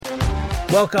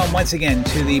Welcome once again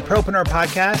to the Propreneur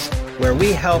Podcast, where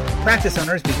we help practice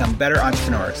owners become better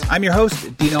entrepreneurs. I'm your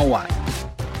host, Dino Watt.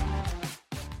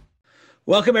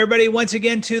 Welcome, everybody, once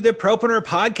again to the Propreneur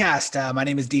Podcast. My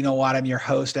name is Dino Watt. I'm your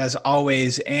host, as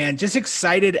always, and just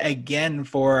excited again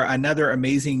for another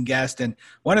amazing guest. And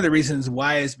one of the reasons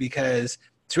why is because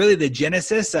it's really the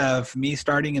genesis of me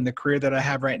starting in the career that I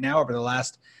have right now. Over the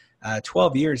last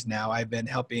 12 years now, I've been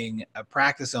helping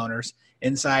practice owners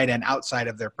inside and outside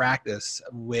of their practice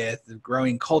with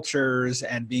growing cultures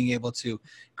and being able to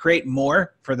create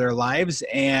more for their lives.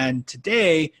 And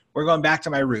today we're going back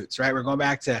to my roots, right? We're going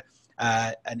back to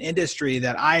an industry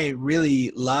that I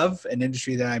really love, an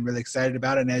industry that I'm really excited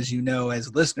about. And as you know,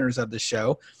 as listeners of the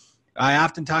show, I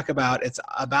often talk about it's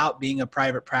about being a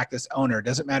private practice owner. It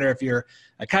doesn't matter if you're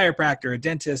a chiropractor, a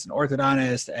dentist, an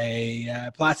orthodontist,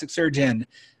 a plastic surgeon,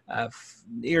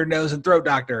 ear, nose, and throat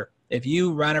doctor. If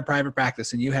you run a private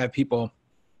practice and you have people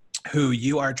who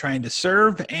you are trying to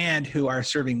serve and who are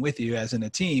serving with you as in a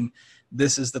team,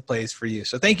 this is the place for you.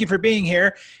 So thank you for being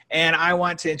here. And I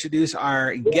want to introduce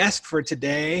our guest for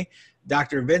today,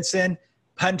 Dr. Vincent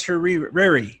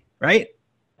Punturere, right?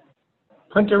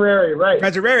 Punturere, right.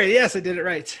 Punturere, yes, I did it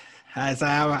right. As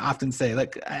I often say,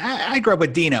 look, I grew up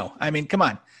with Dino. I mean, come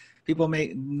on. People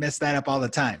may mess that up all the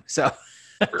time. So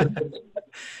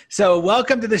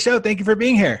welcome to the show. Thank you for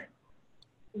being here.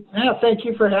 Yeah, thank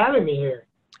you for having me here.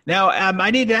 Now,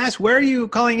 I need to ask, where are you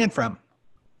calling in from?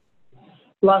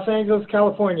 Los Angeles,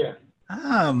 California.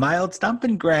 Oh, my old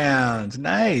stomping grounds.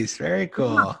 Nice. Very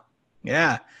cool.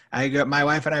 Yeah. My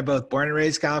wife and I both born and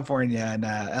raised California, and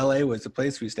LA was the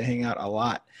place we used to hang out a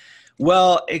lot.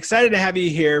 Well, excited to have you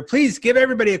here. Please give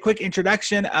everybody a quick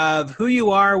introduction of who you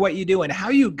are, what you do, and how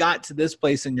you got to this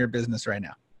place in your business right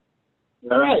now.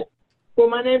 All right. Well,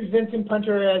 my name is Vincent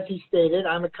Punturere, as he stated.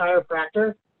 I'm a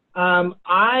chiropractor.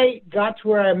 I got to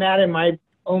where I'm at in my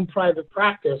own private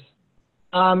practice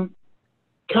kind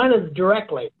of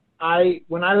directly.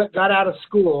 When I got out of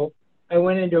school, I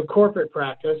went into a corporate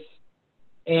practice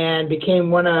and became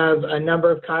one of a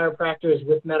number of chiropractors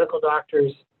with medical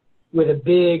doctors with a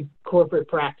big corporate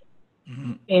practice.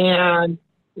 Mm-hmm. And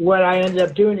what I ended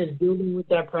up doing is building with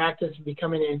that practice and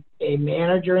becoming a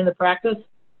manager in the practice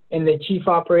and the chief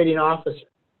operating officer,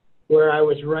 where I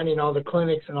was running all the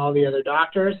clinics and all the other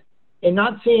doctors and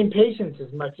not seeing patients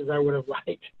as much as I would have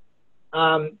liked.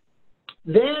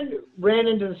 Then ran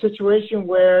into the situation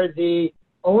where the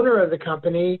owner of the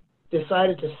company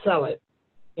decided to sell it,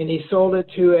 and he sold it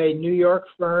to a New York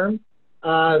firm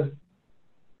of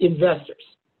investors.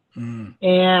 Mm.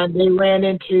 And they ran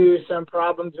into some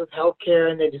problems with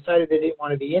healthcare, and they decided they didn't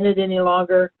want to be in it any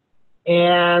longer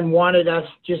and wanted us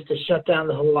just to shut down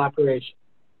the whole operation.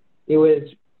 It was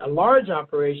a large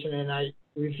operation, and I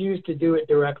refused to do it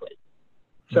directly.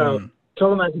 So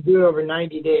told them I could do it over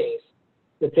 90 days,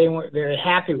 but they weren't very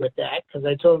happy with that because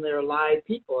I told them there were live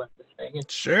people in this thing.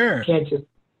 And sure. Can't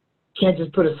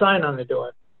just put a sign on the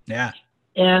door. Yeah.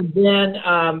 And then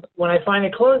when I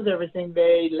finally closed everything,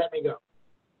 they let me go.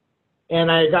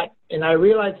 And I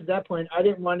realized at that point I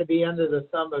didn't want to be under the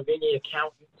thumb of any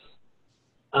accountants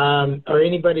or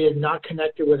anybody that's not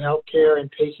connected with healthcare and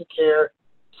patient care.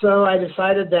 So I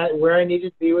decided that where I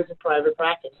needed to be was in private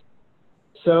practice.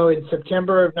 So in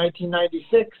September of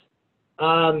 1996,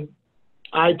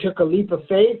 I took a leap of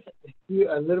faith,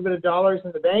 a little bit of dollars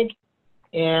in the bank,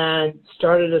 and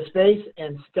started a space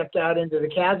and stepped out into the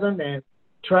chasm and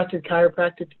trusted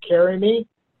chiropractic to carry me.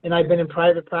 And I've been in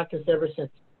private practice ever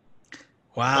since.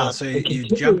 Wow. So you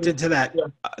jumped into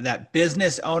that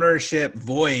business ownership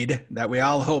void that we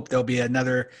all hope there'll be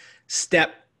another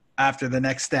step after the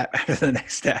next step after the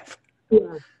next step. Yeah,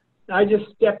 I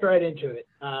just stepped right into it.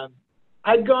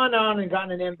 I'd gone on and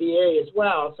gotten an MBA as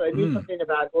well, so I knew something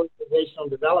about organizational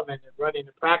development and running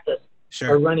a practice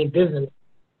or running business.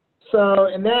 So,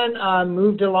 and then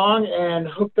moved along and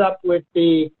hooked up with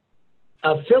the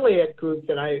affiliate group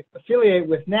that I affiliate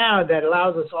with now that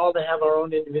allows us all to have our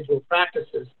own individual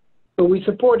practices, but we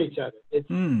support each other. It's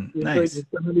nice. It's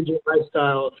a Religious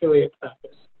Lifestyle affiliate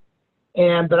practice.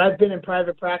 But I've been in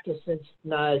private practice since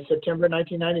September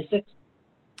 1996.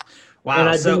 Wow. And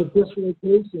I've been with this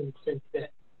location since then.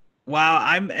 Wow.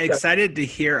 I'm excited to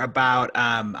hear about,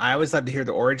 I always love to hear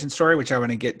the origin story, which I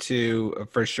want to get to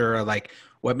for sure. Like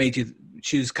what made you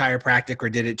choose chiropractic or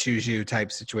did it choose you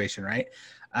type situation, right?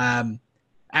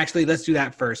 Actually, let's do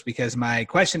that first because my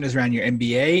question is around your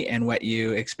MBA and what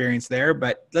you experienced there.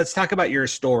 But let's talk about your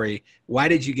story. Why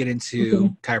did you get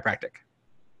into chiropractic?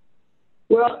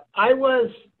 Well, I was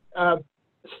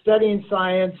studying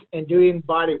science and doing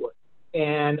bodywork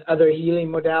and other healing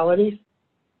modalities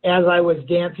as I was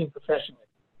dancing professionally.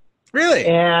 Really?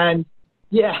 And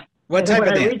Yeah. What type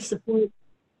of dance? The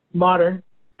point,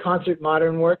 concert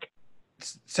modern work.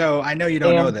 So I know you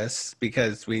don't know this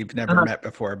because we've never met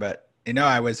before, but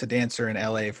I was a dancer in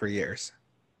LA for years.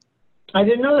 I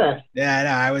didn't know that. Yeah, no,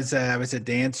 I was a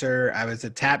dancer. I was a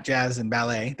tap, jazz, and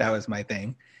ballet. That was my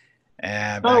thing.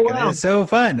 It's so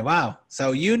fun. Wow.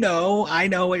 So I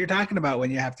know what you're talking about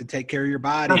when you have to take care of your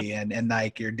body and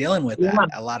like you're dealing with that,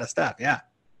 a lot of stuff. Yeah.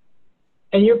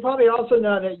 And you probably also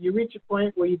know that you reach a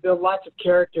point where you build lots of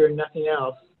character and nothing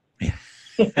else.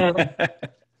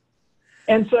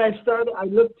 And so I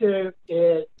looked to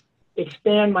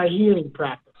expand my healing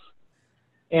practice.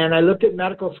 And I looked at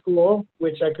medical school,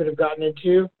 which I could have gotten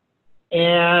into,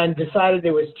 and decided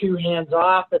it was too hands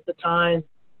off at the time.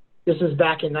 This was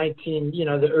back in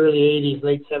the early 80s,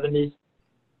 late 70s.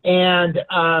 And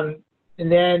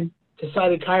then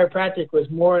decided chiropractic was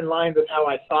more in line with how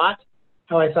I thought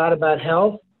about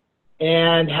health,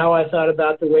 and how I thought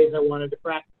about the ways I wanted to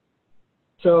practice.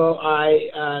 So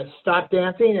I stopped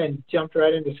dancing and jumped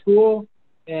right into school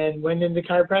and went into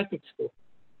chiropractic school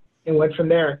and went from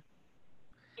there.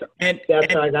 So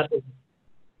that's how I got there.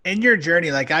 In your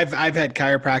journey, like I've had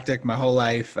chiropractic my whole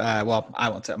life. I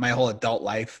won't say my whole adult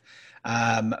life.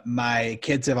 My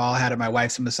kids have all had it. My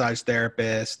wife's a massage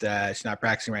therapist. She's not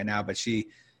practicing right now, but she,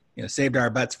 saved our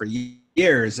butts for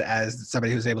years as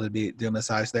somebody who's able to do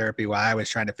massage therapy while I was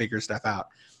trying to figure stuff out.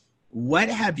 What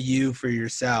have you for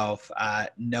yourself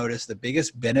noticed the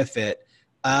biggest benefit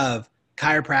of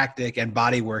chiropractic and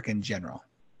body work in general?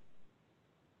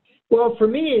 Well, for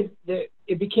me,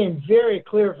 it became very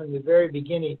clear from the very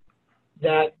beginning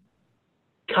that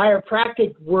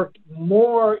chiropractic worked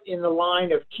more in the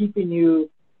line of keeping you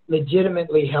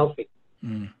legitimately healthy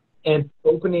and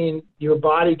opening your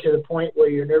body to the point where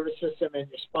your nervous system and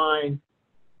your spine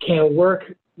can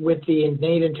work with the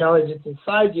innate intelligence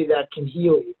inside you that can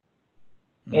heal you.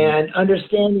 And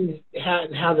understanding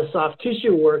how the soft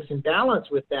tissue works and balance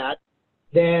with that,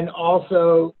 then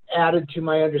also added to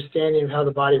my understanding of how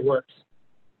the body works.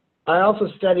 I also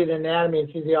studied anatomy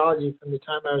and physiology from the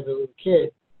time I was a little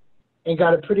kid and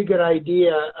got a pretty good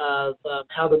idea of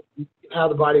how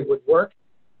the body would work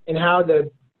and how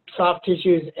the soft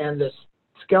tissues and the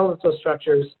skeletal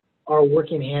structures are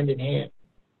working hand in hand.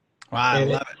 Wow, I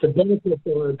love it. The benefits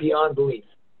are beyond belief.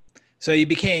 So you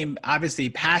became obviously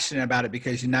passionate about it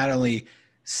because you not only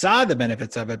saw the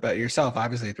benefits of it, but yourself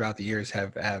obviously throughout the years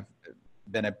have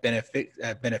been a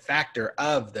benefactor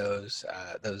of those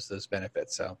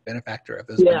benefits. So benefactor of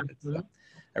those benefits, so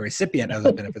a recipient of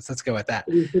those benefits. Let's go with that.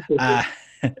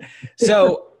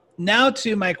 So now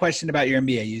to my question about your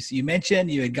MBA. You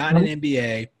mentioned you had gotten an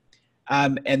MBA,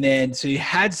 and then so you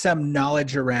had some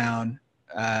knowledge around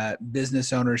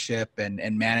business ownership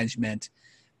and management.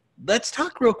 Let's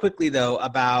talk real quickly, though,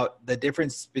 about the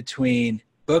difference between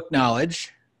book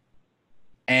knowledge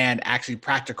and actually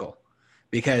practical,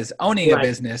 because owning a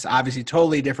business, obviously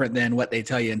totally different than what they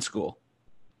tell you in school.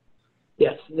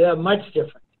 Yes, yeah, much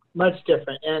different.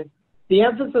 And the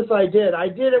emphasis I did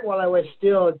it while I was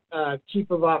still chief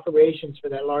of operations for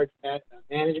that large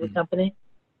management company.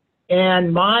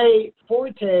 And my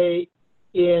forte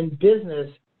in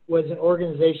business was in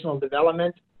organizational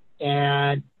development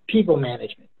and people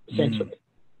management. Essentially,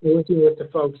 working with the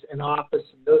folks in office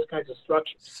and those kinds of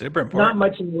structures. Super important. Not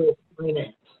much in the way of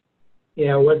finance.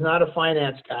 Was not a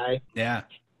finance guy. Yeah.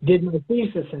 Did my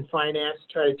thesis in finance,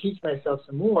 try to teach myself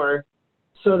some more.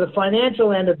 So the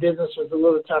financial end of business was a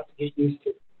little tough to get used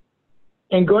to.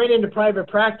 And going into private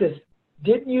practice,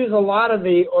 didn't use a lot of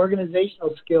the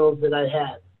organizational skills that I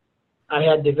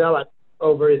had developed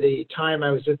over the time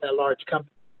I was with that large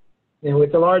company. And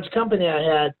with the large company, I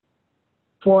had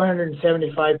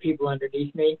 475 people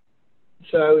underneath me.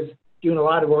 So I was doing a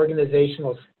lot of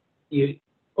organizational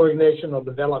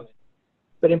development.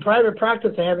 But in private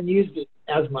practice, I haven't used it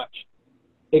as much,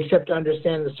 except to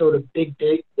understand the sort of the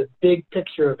big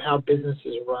picture of how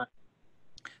businesses are run.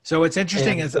 So what's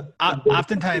interesting is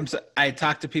oftentimes I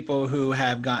talk to people who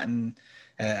have gotten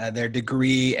their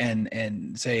degree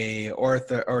in say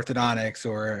orthodontics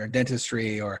or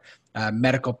dentistry or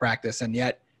medical practice, and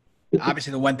yet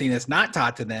obviously the one thing that's not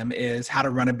taught to them is how to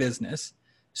run a business.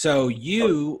 So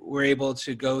you were able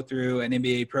to go through an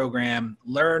MBA program,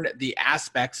 learn the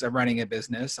aspects of running a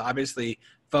business, obviously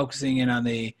focusing in on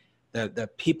the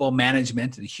people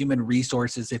management, the human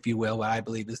resources, if you will, what I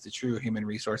believe is the true human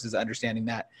resources, understanding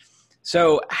that.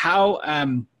 So how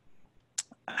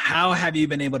have you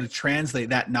been able to translate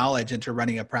that knowledge into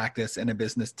running a practice and a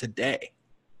business today?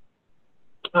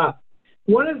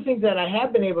 One of the things that I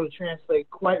have been able to translate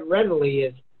quite readily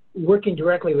is working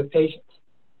directly with patients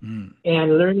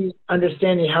and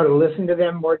understanding how to listen to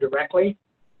them more directly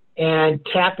and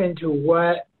tap into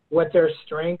what their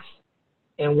strengths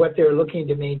and what they're looking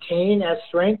to maintain as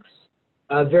strengths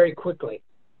very quickly.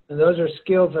 And those are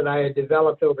skills that I had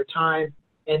developed over time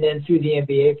and then through the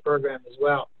MBA program as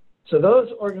well. So those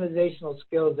organizational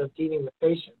skills of dealing with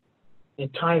patients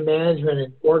and time management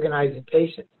and organizing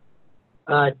patients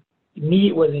was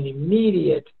an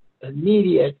immediate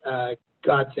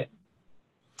godsend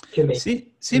to me.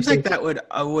 Seems like that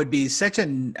would be such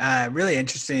a really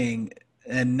interesting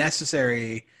and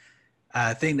necessary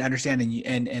thing to understand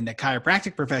in the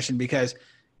chiropractic profession, because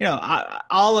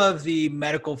all of the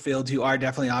medical fields, you are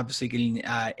definitely obviously getting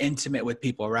intimate with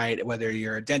people, right? Whether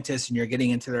you're a dentist and you're getting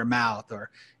into their mouth,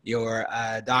 or you're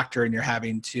a doctor and you're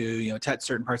having to touch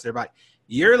certain parts of their body,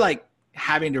 you're like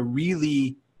having to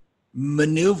really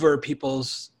maneuver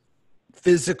people's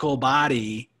physical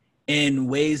body in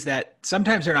ways that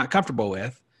sometimes they're not comfortable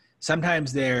with.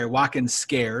 Sometimes they're walking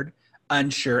scared,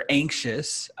 unsure,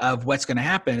 anxious of what's going to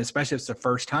happen, especially if it's the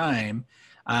first time,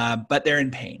 but they're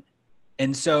in pain.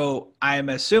 And so I'm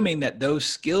assuming that those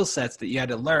skill sets that you had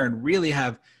to learn really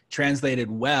have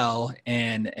translated well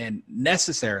and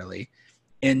necessarily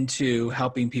into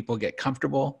helping people get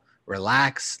comfortable,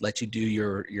 relax, let you do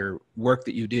your work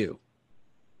that you do.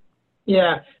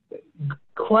 Yeah,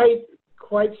 quite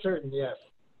certain, yes.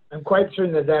 I'm quite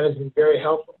certain that has been very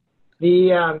helpful.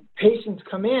 The patients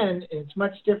come in, and it's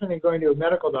much different than going to a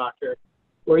medical doctor,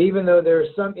 where even though there's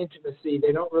some intimacy,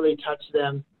 they don't really touch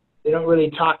them. They don't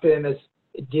really talk to them or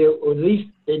at least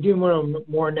they do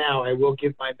more now. I will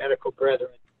give my medical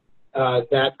brethren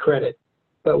that credit.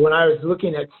 But when I was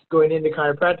looking at going into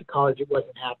chiropractic college, it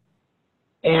wasn't happening.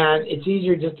 And it's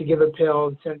easier just to give a pill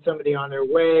and send somebody on their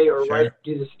way, or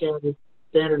do the standard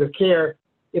of care.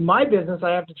 In my business,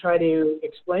 I have to try to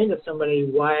explain to somebody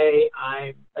why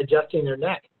I'm adjusting their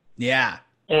neck. Yeah.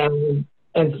 And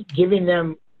giving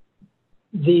them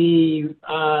the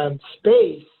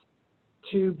space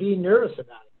to be nervous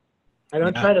about it. I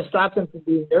don't try to stop them from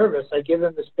being nervous. I give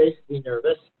them the space to be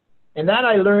nervous. And that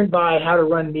I learned by how to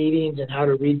run meetings and how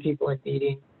to read people in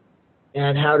meetings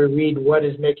and how to read what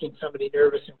is making somebody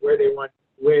nervous and where they want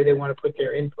to put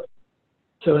their input.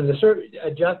 So in the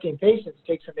adjusting patients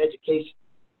takes some education.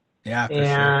 Yeah, for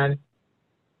sure.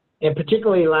 And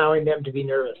particularly allowing them to be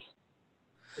nervous.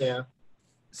 Yeah.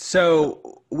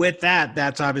 So with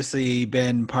that's obviously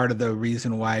been part of the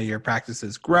reason why your practice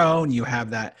has grown. You have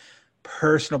that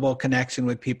personable connection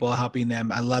with people, helping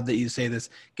them. I love that you say this,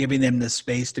 giving them the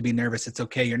space to be nervous. It's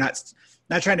okay. You're not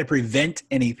trying to prevent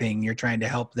anything. You're trying to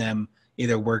help them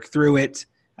either work through it,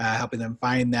 helping them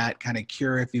find that kind of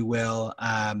cure, if you will,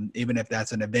 even if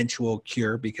that's an eventual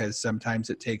cure, because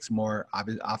sometimes it takes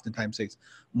oftentimes takes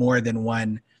more than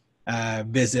one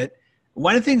visit.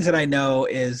 One of the things that I know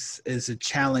is a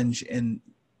challenge in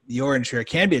your industry, or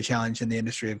can be a challenge in the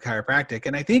industry of chiropractic,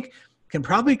 and I think can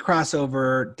probably cross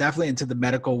over definitely into the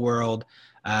medical world,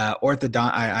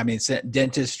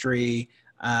 dentistry,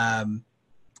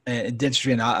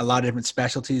 dentistry and a lot of different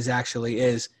specialties actually,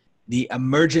 is the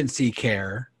emergency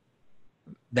care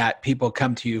that people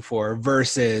come to you for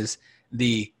versus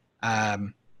the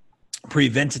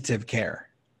preventative care,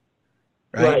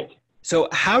 right? So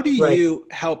how do you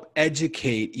help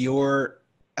educate your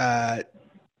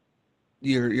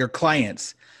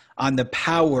clients on the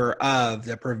power of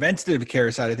the preventative care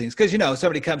side of things? Because,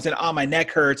 somebody comes in, my neck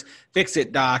hurts, fix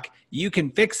it, doc. You can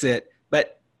fix it.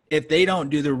 But if they don't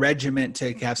do the regimen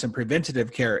to have some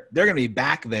preventative care, they're going to be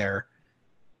back there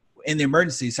in the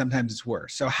emergency. Sometimes it's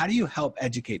worse. So how do you help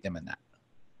educate them in that?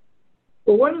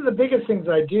 Well, one of the biggest things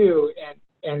I do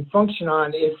and function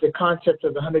on is the concept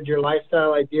of the 100-year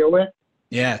lifestyle I deal with.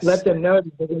 Yes. Let them know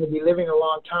that they're going to be living a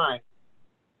long time.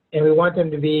 And we want them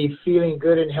to be feeling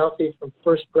good and healthy from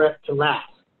first breath to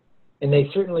last. And they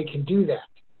certainly can do that.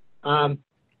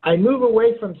 I move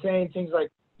away from saying things like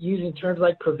using terms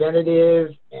like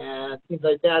preventative and things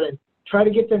like that, and try to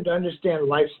get them to understand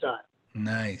lifestyle.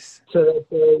 Nice. So that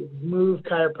they move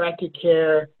chiropractic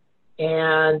care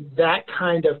and that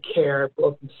kind of care,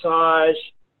 both massage,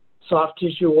 soft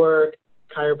tissue work,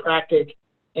 chiropractic,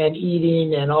 and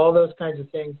eating and all those kinds of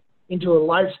things into a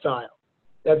lifestyle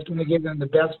that's going to give them the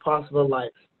best possible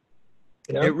life.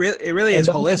 It really is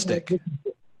holistic.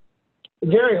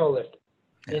 Very holistic.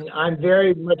 Yeah. And I'm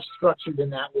very much structured in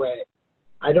that way.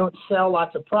 I don't sell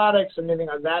lots of products or anything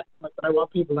like that, but I want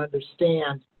people to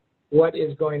understand what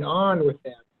is going on with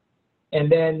them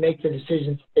and then make the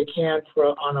decisions they can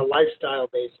on a lifestyle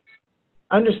basis.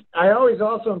 I always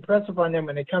also impress upon them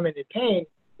when they come into pain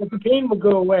that the pain will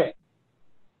go away.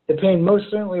 The pain most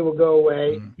certainly will go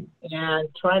away, and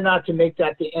try not to make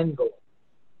that the end goal.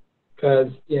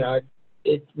 Because,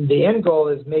 the end goal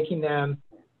is making them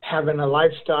having a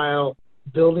lifestyle,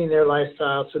 building their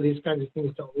lifestyle so these kinds of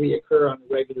things don't reoccur on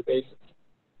a regular basis.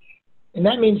 And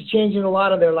that means changing a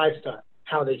lot of their lifestyle,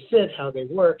 how they sit, how they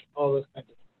work, all those kinds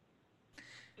of things.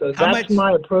 So that's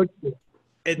my approach to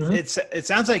it. It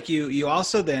sounds like you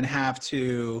also then have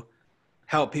to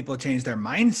help people change their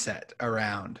mindset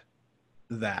around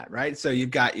that, right? So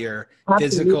you've got your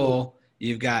physical,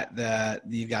 you've got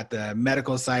the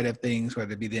medical side of things,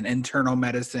 whether it be the internal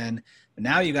medicine, but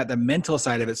now you've got the mental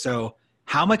side of it. So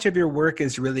how much of your work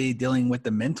is really dealing with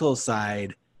the mental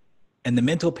side and the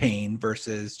mental pain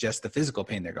versus just the physical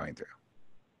pain they're going through?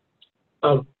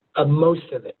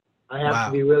 Most of it. I have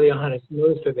to be really honest,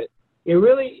 most of it. It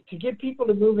really, to get people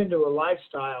to move into a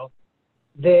lifestyle,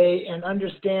 and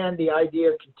understand the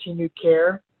idea of continued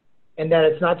care, and that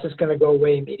it's not just going to go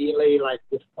away immediately, like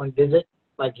with one visit,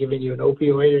 like giving you an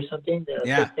opioid or something.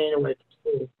 Take pain away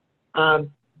from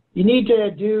food. You need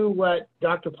to do what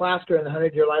Dr. Plasker in the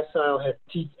 100-Year Lifestyle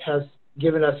has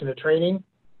given us in a training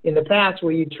in the past,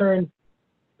 where you turn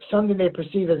something they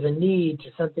perceive as a need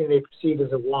to something they perceive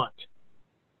as a want.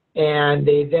 And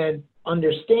they then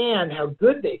understand how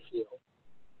good they feel,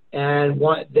 and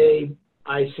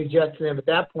I suggest to them at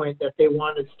that point that they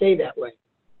want to stay that way.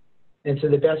 And so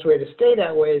the best way to stay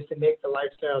that way is to make the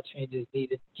lifestyle changes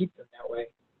needed to keep them that way.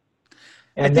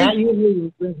 And that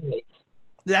usually resonates.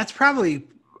 That's probably,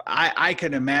 I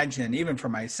can imagine, even for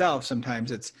myself,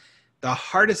 sometimes it's the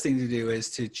hardest thing to do is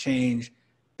to change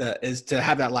is to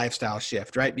have that lifestyle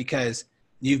shift, right? Because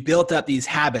you've built up these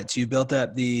habits, you've built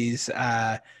up these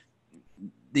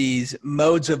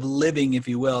modes of living, if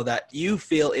you will, that you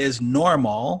feel is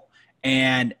normal.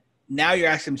 And now you're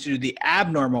asking them to do the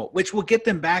abnormal, which will get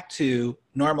them back to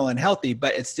normal and healthy,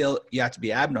 but it's still, you have to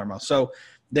be abnormal. So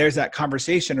there's that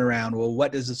conversation around, well,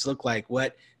 what does this look like?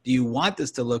 What do you want this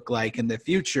to look like in the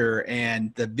future?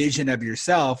 And the vision of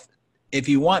yourself. If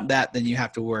you want that, then you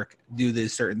have to do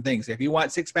these certain things. If you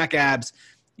want six-pack abs,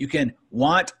 you can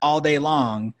want all day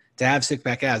long to have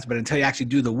six-pack abs, but until you actually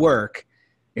do the work,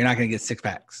 you're not going to get six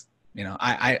packs. You know,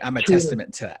 I'm a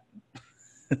testament to that.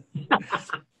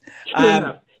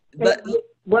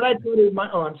 What I do to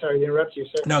I'm sorry to interrupt you,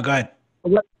 sir. No, go ahead.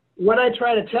 What I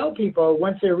try to tell people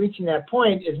once they're reaching that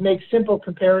point is make simple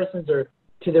comparisons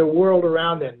to their world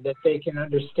around them that they can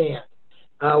understand.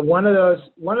 One of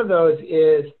those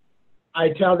is I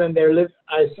tell them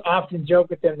I often joke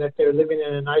with them that they're living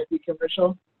in a Nike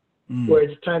commercial where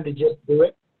it's time to just do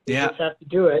it. They just have to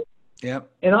do it.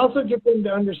 Yep. And also get them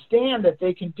to understand that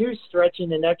they can do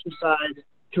stretching and exercise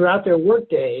throughout their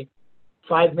workday,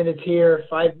 5 minutes here,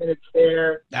 5 minutes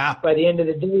there. By the end of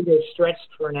the day, they've stretched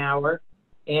for an hour,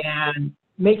 and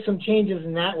make some changes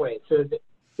in that way so that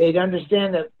they'd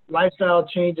understand that lifestyle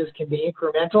changes can be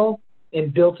incremental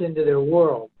and built into their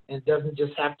world. And it doesn't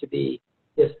just have to be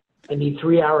this, I need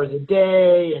 3 hours a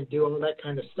day and do all that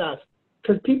kind of stuff,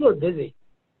 because people are busy.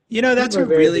 You know, that's a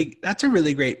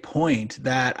really great point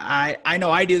that I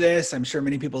know I do this. I'm sure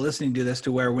many people listening do this,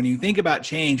 to where when you think about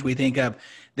change, we think of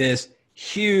this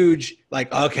huge,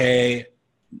 like, okay,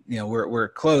 you know, we're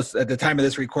close at the time of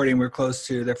this recording. We're close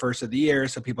to the first of the year.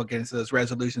 So people get into those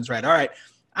resolutions, right? All right,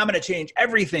 I'm going to change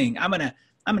everything. I'm going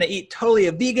to eat totally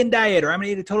a vegan diet, or I'm going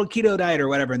to eat a total keto diet or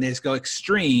whatever. And they just go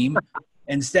extreme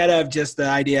instead of just the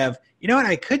idea of, you know what,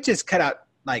 I could just cut out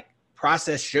like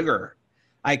processed sugar.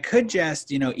 I could just,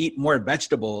 you know, eat more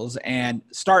vegetables and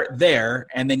start there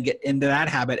and then get into that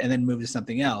habit and then move to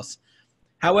something else.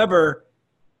 However,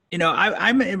 you know,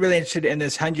 I'm really interested in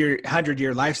this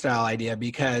 100-year lifestyle idea,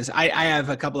 because I have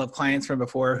a couple of clients from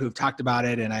before who've talked about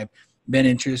it, and I've been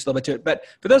introduced a little bit to it. But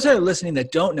for those that are listening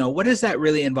that don't know, what does that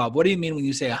really involve? What do you mean when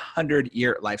you say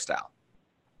 100-year lifestyle?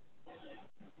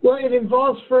 Well, it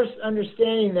involves first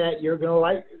understanding that you're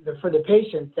going to for the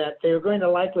patient, that they're going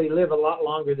to likely live a lot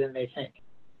longer than they think.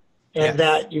 And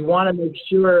that you want to make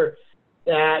sure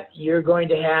that you're going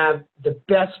to have the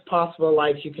best possible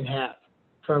life you can have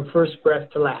from first breath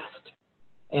to last.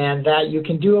 And that you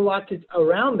can do a lot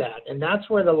around that. And that's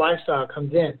where the lifestyle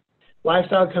comes in.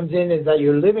 Lifestyle comes in is that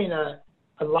you're living a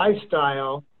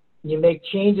lifestyle, and you make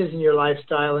changes in your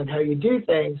lifestyle and how you do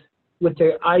things with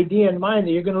the idea in mind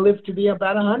that you're going to live to be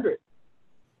about 100,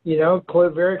 you know,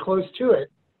 very close to it.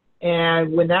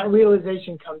 And when that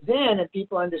realization comes in and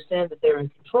people understand that they're in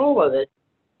control of it,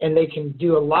 and they can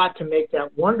do a lot to make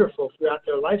that wonderful throughout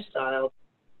their lifestyle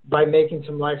by making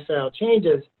some lifestyle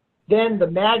changes, then the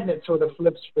magnet sort of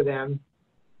flips for them,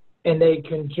 and they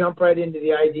can jump right into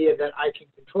the idea that I can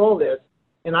control this,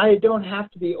 and I don't have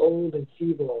to be old and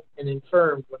feeble and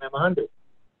infirm when I'm 100.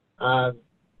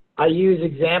 I use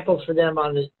examples for them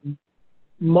on a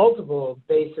multiple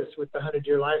basis with the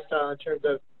 100-year lifestyle in terms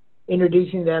of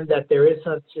introducing them that there is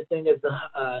such a thing as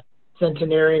the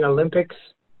centenarian Olympics,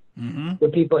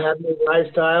 where people have new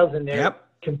lifestyles and they're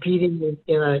competing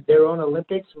in their own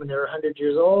Olympics when they're 100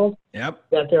 years old.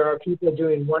 That there are people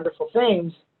doing wonderful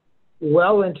things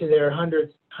well into their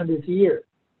 100th year.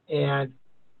 And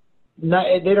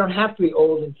they don't have to be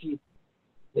old and feeble.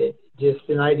 It's just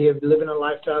an idea of living a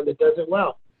lifestyle that does it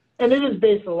well. And it is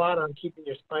based a lot on keeping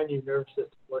your spine and your nervous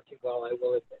system working well, I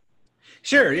will admit.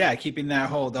 Sure, yeah, keeping the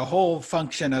whole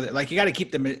function of it. Like, you got to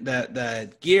keep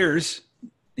the gears,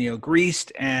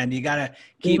 greased, and you got to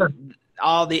keep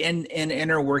all the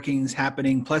inner workings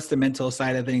happening, plus the mental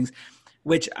side of things,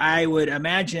 which I would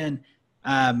imagine.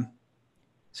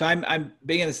 So I'm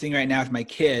big in this thing right now with my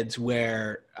kids,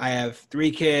 where I have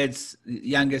 3 kids,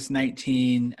 youngest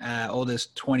 19,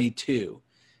 oldest 22,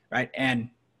 right? And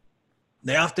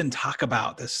they often talk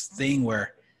about this thing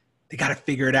where they got to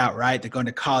figure it out, right? They're going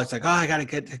to college, like, oh, I got to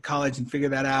get to college and figure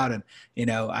that out. And,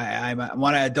 I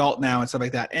want to adult now and stuff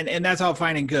like that. And that's all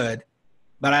fine and good.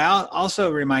 But I also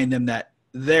remind them that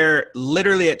they're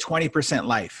literally at 20%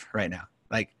 life right now.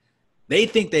 Like, they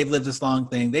think they've lived this long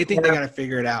thing. They think they got to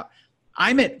figure it out.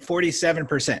 I'm at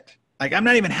 47%. Like, I'm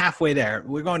not even halfway there.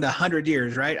 We're going to 100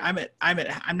 years, right?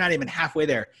 I'm not even halfway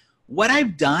there. What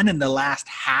I've done in the last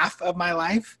half of my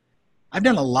life, I've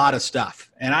done a lot of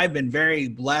stuff, and I've been very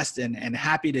blessed and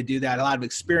happy to do that. A lot of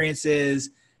experiences.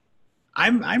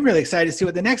 I'm really excited to see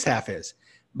what the next half is.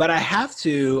 But I have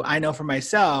to, I know for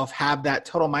myself, have that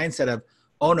total mindset of,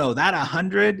 oh no, that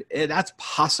 100, that's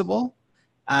possible.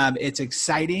 It's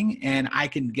exciting, and I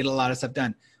can get a lot of stuff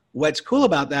done. What's cool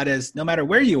about that is no matter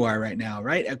where you are right now,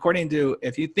 right? According to,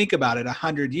 if you think about it,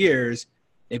 100 years,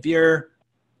 if you're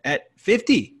at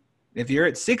 50, if you're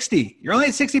at 60, you're only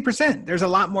at 60%. There's a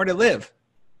lot more to live.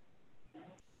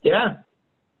 Yeah.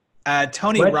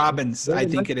 Tony Robbins, I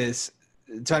think it is.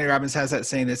 Tony Robbins has that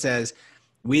saying that says,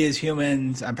 we as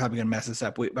humans, I'm probably going to mess this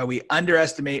up, but we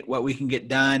underestimate what we can get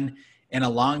done in a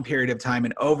long period of time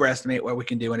and overestimate what we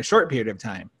can do in a short period of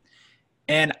time.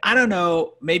 And I don't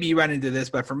know, maybe you run into this,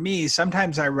 but for me,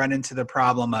 sometimes I run into the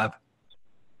problem of,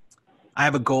 I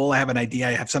have a goal, I have an idea,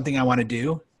 I have something I want to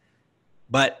do,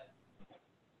 but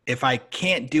if I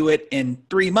can't do it in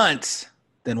 3 months,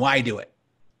 then why do it,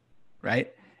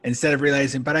 right? Instead of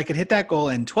realizing, but I could hit that goal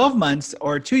in 12 months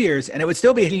or 2 years, and it would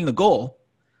still be hitting the goal.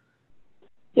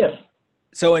 Yes.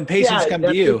 So when patients come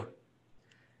to you,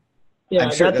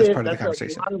 I'm sure that's part of the conversation. conversation.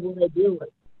 That's a lot of what I deal with.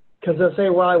 Because they'll say,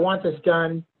 well, I want this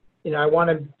done. I want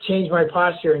to change my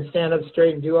posture and stand up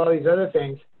straight and do all these other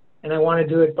things. And I want to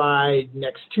do it by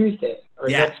next Tuesday or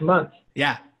next month.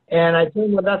 Yeah. And I told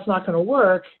them, well, that's not going to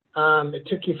work. It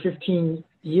took you 15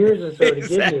 years or so to get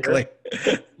here.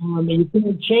 You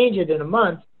can't change it in a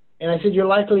month. And I said, you're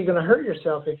likely going to hurt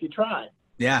yourself if you try.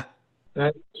 Yeah. And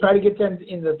I try to get them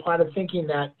in the pot of thinking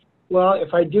that, well,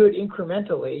 if I do it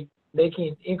incrementally,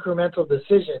 making incremental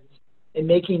decisions and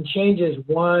making changes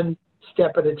one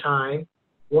step at a time,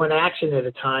 one action at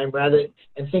a time,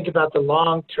 and think about the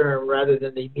long term rather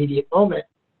than the immediate moment,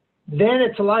 then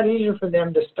it's a lot easier for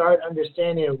them to start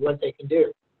understanding of what they can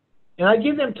do. And I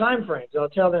give them time frames. I'll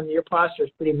tell them your posture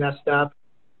is pretty messed up.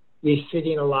 You're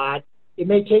sitting a lot. It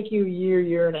may take you a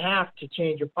year and a half to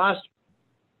change your posture.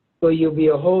 So you'll be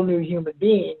a whole new human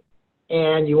being,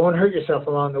 and you won't hurt yourself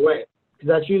along the way. Because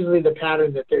that's usually the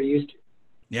pattern that they're used to.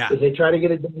 Yeah. Because they try to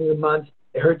get it done in a month,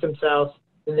 they hurt themselves,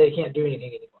 and they can't do anything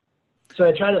anymore. So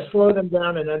I try to slow them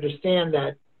down and understand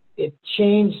that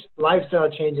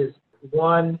lifestyle changes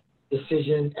one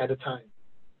decision at a time,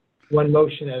 one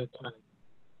motion at a time.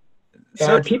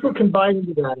 So people can buy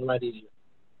into that a lot easier.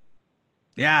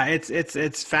 Yeah,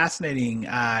 it's fascinating.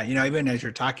 Even as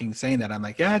you're talking, saying that, I'm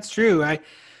like, yeah, it's true.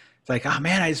 It's like, oh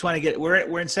man, I just want to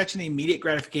we're in such an immediate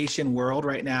gratification world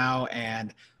right now,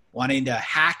 and wanting to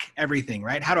hack everything,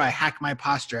 right? How do I hack my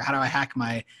posture? How do I hack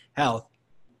my health?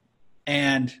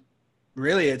 And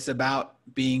really it's about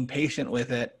being patient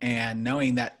with it and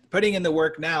knowing that putting in the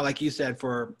work now, like you said,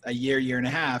 for a year and a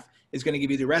half is going to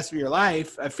give you the rest of your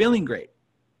life of feeling great.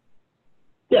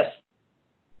 Yes.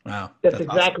 Wow. That's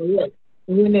exactly awesome. It.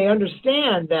 And when they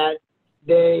understand that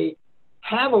they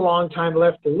have a long time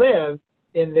left to live,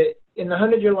 in the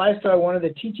 100-year lifestyle, one of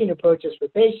the teaching approaches for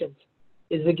patients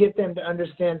is to get them to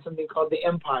understand something called the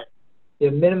empire, the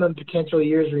minimum potential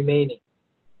years remaining,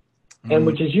 and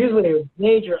which is usually a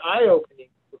major eye-opening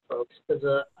for folks because,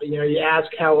 you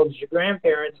ask how old is your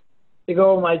grandparents, they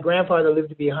go, oh, my grandfather lived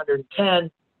to be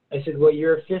 110. I said, well,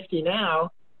 you're 50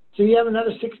 now, so you have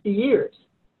another 60 years.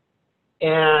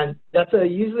 And that's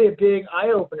usually a big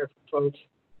eye-opener for folks.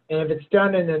 And if it's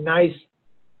done in a nice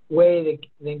way,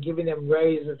 then giving them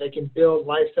ways that they can build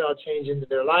lifestyle change into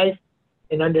their life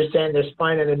and understand their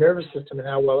spine and their nervous system and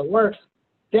how well it works,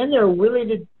 then they're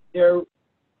willing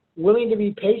to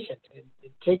be patient and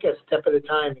take a step at a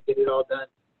time and get it all done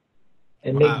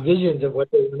and make visions of what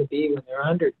they want to be when they're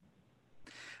 100.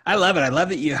 I love it. I love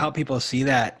that you help people see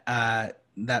that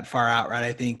that far out, right?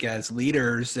 I think as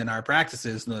leaders in our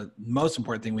practices, the most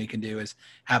important thing we can do is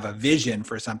have a vision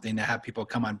for something to have people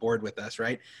come on board with us,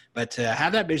 right? But to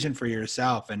have that vision for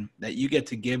yourself and that you get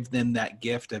to give them that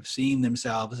gift of seeing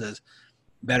themselves as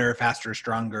better, faster,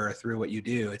 stronger through what you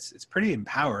do, it's pretty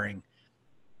empowering.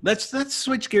 Let's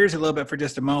switch gears a little bit for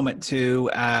just a moment to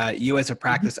you as a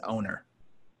practice owner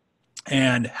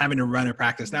and having to run a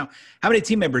practice. Now, how many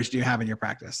team members do you have in your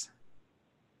practice?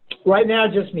 Right now,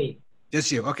 just me. Just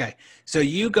you. Okay. So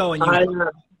you go and you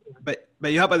but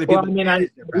you help other people manage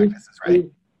their practices, right?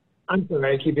 I'm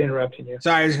sorry, I keep interrupting you.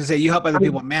 Sorry, I was going to say you help other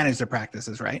people manage their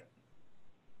practices, right?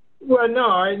 Well, no,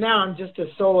 right now I'm just a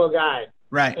solo guy.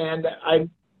 Right. And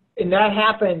that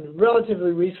happened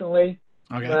relatively recently.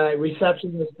 Okay. My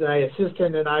receptionist, my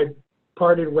assistant, and I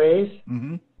parted ways.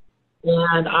 Mm-hmm.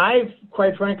 And I,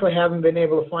 quite frankly, haven't been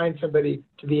able to find somebody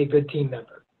to be a good team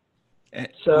member.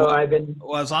 So I've been...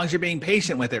 Well, as long as you're being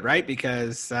patient with it, right?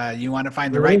 Because you want to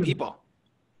find the right people.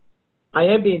 I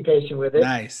am being patient with it.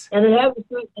 Nice. And it has,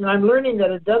 and I'm learning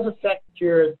that it does affect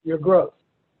your growth.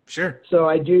 Sure. So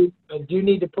I do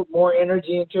need to put more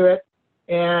energy into it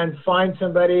and find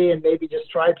somebody and maybe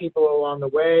just try people along the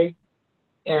way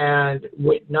and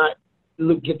not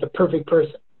get the perfect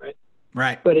person, right?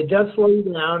 Right. But it does slow you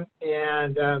down,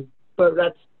 and but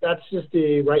that's just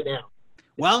the right now.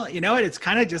 Well, you know what? It's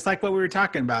kind of just like what we were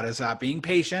talking about is being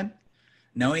patient,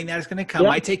 knowing that it's going to come.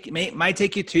 Yeah. Might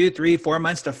take you 2, 3, 4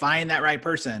 months to find that right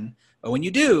person. But when you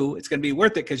do, it's going to be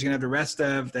worth it because you're going to have the rest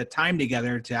of the time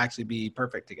together to actually be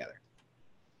perfect together.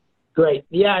 Great.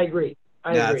 Yeah, I agree.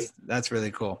 I agree. That's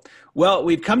really cool. Well,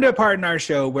 we've come to a part in our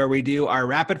show where we do our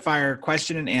rapid fire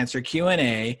question and answer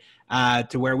Q&A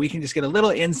to where we can just get a little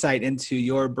insight into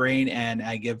your brain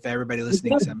and give everybody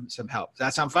listening some help. Does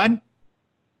that sound fun?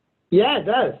 Yeah, it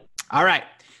does. All right.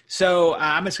 So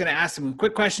I'm just going to ask some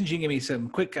quick questions. You can give me some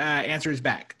quick answers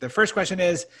back. The first question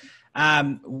is,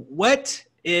 what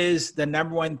is the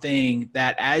number one thing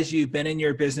that as you've been in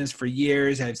your business for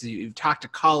years, as you've talked to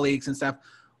colleagues and stuff,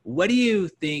 what do you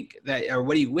think that, or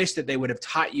what do you wish that they would have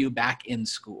taught you back in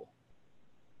school?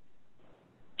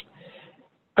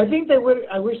 I think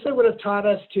I wish they would have taught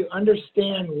us to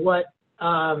understand what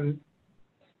the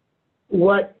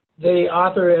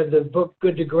author of the book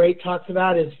Good to Great talks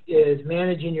about is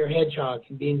managing your hedgehog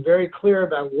and being very clear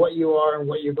about what you are and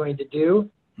what you're going to do,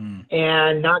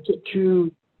 and not get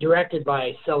too directed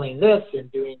by selling this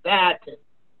and doing that and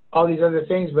all these other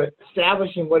things, but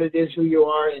establishing what it is, who you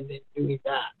are, and then doing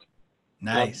that.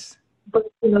 Nice.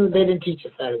 But they didn't teach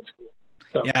us that in school.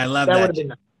 So yeah, I love that. Would have been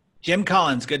nice. Jim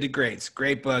Collins, Good to Greats.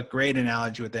 Great book. Great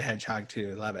analogy with the hedgehog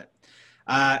too. Love it.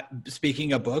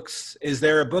 Speaking of books, is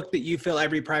there a book that you feel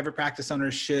every private practice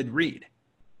owner should read?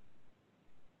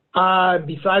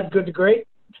 Besides Good to Great?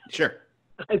 Sure.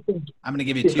 I think I'm going to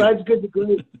give you besides two. Good to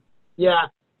Great, yeah.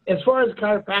 As far as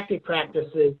chiropractic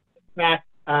practices,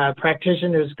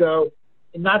 practitioners go,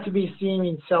 not to be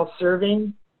seeming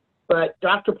self-serving, but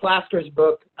Dr. Plasker's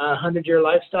book, 100-Year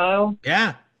Lifestyle,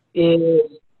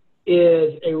 is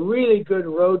a really good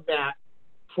roadmap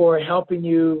for helping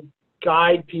you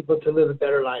guide people to live a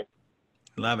better life.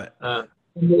 Love it.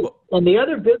 And the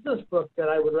other business book that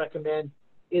I would recommend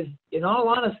is, in all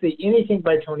honesty, anything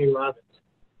by Tony Robbins.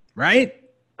 Right?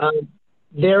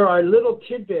 There are little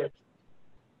tidbits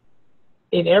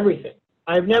in everything.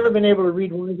 I've never been able to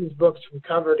read one of these books from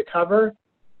cover to cover,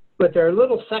 but there are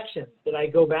little sections that I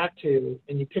go back to,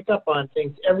 and you pick up on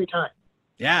things every time.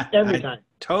 Yeah, every time.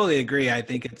 Totally agree. I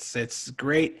think it's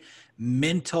great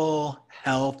mental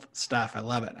health stuff. I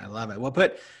love it. I love it. We'll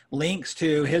put links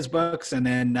to his books and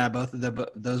then both of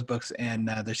those books in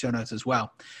the show notes as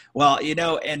well. Well, you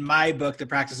know, in my book, The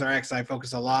Practice RX, I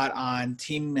focus a lot on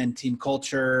team and team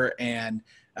culture and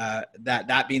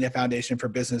that being the foundation for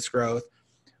business growth.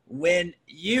 When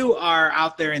you are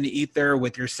out there in the ether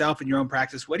with yourself and your own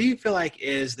practice, what do you feel like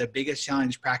is the biggest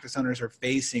challenge practice owners are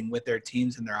facing with their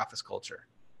teams and their office culture?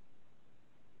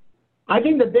 I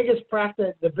think the biggest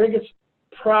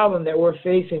problem that we're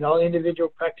facing, all individual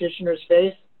practitioners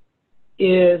face,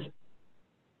 is,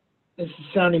 this is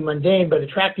sounding mundane, but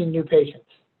attracting new patients.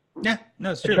 Yeah,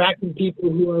 no, it's true. Attracting people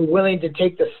who are willing to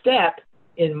take the step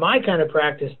in my kind of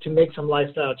practice to make some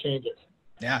lifestyle changes.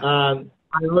 Yeah.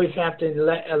 I always have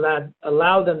to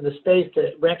allow them the space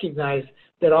to recognize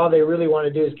that all they really want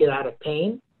to do is get out of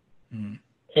pain.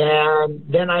 And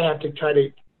then I have to try to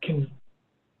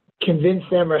convince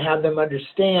them or have them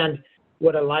understand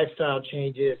what a lifestyle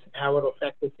change is, how it'll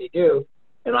affect what they do.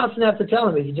 And often have to tell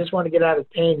them, if you just want to get out of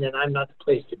pain, then I'm not the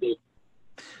place to be.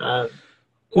 So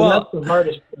that's the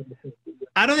hardest thing to do.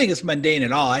 I don't think it's mundane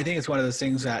at all. I think it's one of those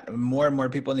things that more and more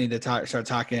people need to start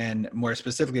talking more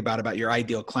specifically about your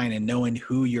ideal client and knowing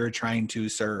who you're trying to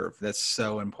serve. That's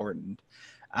so important.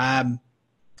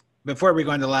 Before we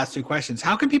go into the last two questions,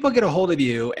 how can people get a hold of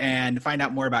you and find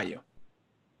out more about you?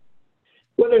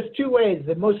 Well, there's two ways.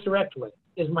 The most direct way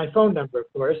is my phone number,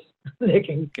 of course. They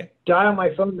can dial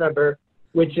my phone number,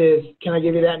 which is, can I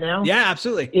give you that now? Yeah,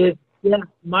 absolutely.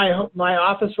 My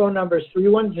office phone number is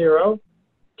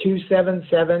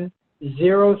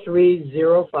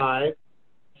 310-277-0305,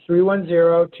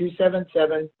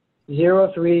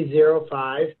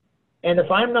 310-277-0305. And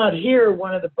if I'm not here,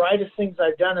 one of the brightest things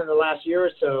I've done in the last year or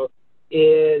so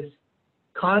is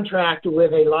contract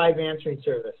with a live answering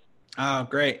service. Oh,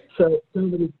 great. So if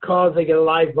somebody calls, they get a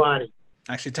live body.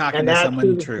 Actually talking to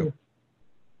someone true.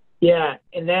 Yeah,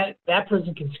 and that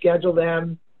person can schedule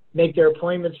them, make their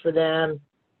appointments for them,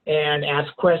 and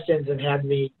ask questions and have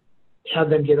them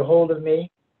get a hold of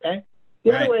me. Okay.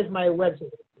 The other way is my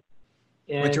website.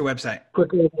 And what's your website?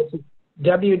 Quickly,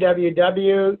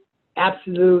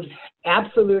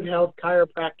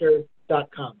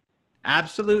 www.absolutehealthchiropractor.com.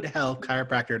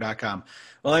 absolutehealthchiropractor.com.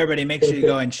 Well, everybody, make sure you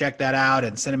go and check that out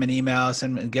and send them an email,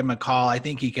 give them a call. I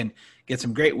think you can get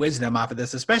some great wisdom off of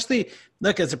this, especially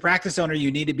look, as a practice owner,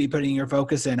 you need to be putting your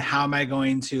focus in, how am I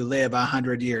going to live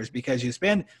 100 years? Because you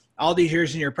spend all these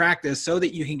years in your practice so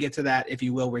that you can get to that, if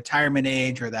you will, retirement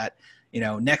age or that,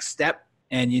 next step.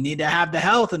 And you need to have the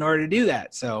health in order to do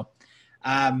that. So,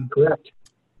 correct.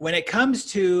 When it comes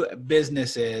to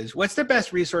businesses, what's the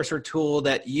best resource or tool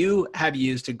that you have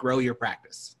used to grow your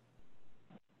practice?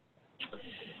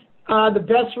 The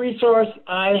best resource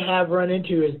I have run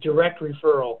into is direct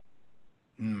referral.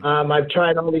 I've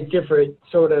tried all these different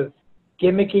sort of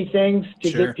gimmicky things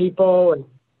to get people,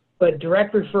 but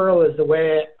direct referral is the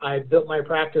way I built my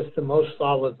practice the most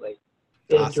solidly.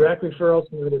 Awesome. Direct referrals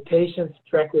from other patients,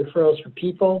 direct referrals from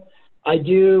people. I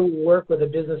do work with a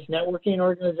business networking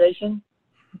organization,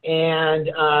 and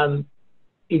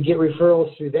you get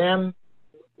referrals through them,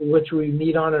 which we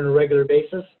meet on a regular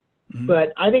basis. Mm-hmm.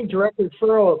 But I think direct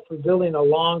referral for building a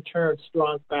long-term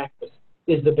strong practice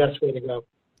is the best way to go.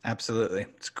 Absolutely.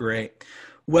 It's great.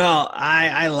 Well,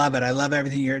 I love it. I love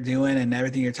everything you're doing and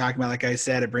everything you're talking about. Like I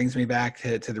said, it brings me back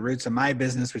to the roots of my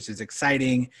business, which is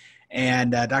exciting.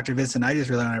 And Dr. Vincent, I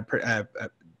just really want to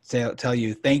tell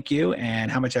you thank you and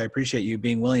how much I appreciate you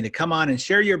being willing to come on and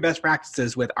share your best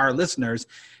practices with our listeners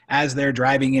as they're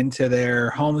driving into their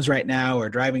homes right now or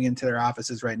driving into their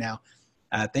offices right now.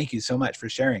 Thank you so much for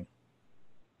sharing.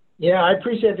 Yeah, I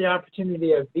appreciate the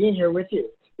opportunity of being here with you.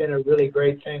 It's been a really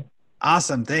great thing.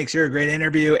 Awesome. Thanks. You're a great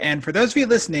interview. And for those of you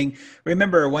listening,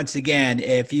 remember, once again,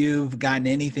 if you've gotten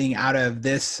anything out of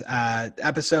this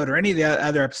episode or any of the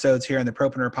other episodes here on the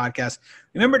Propreneur podcast,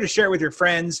 remember to share it with your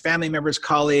friends, family members,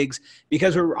 colleagues,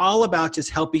 because we're all about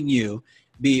just helping you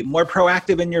be more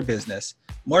proactive in your business,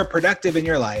 more productive in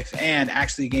your life, and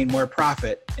actually gain more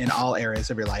profit in all areas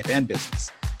of your life and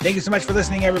business. Thank you so much for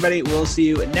listening, everybody. We'll see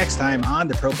you next time on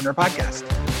the Propreneur podcast.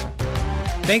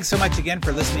 Thanks so much again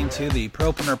for listening to the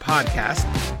Propreneur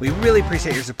podcast. We really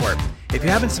appreciate your support. If you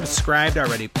haven't subscribed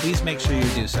already, please make sure you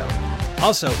do so.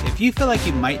 Also, if you feel like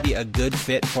you might be a good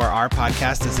fit for our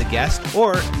podcast as a guest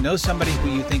or know somebody who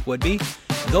you think would be,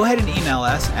 go ahead and email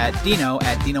us at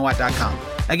dino@dinowatt.com.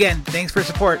 Again, thanks for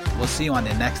support. We'll see you on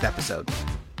the next episode.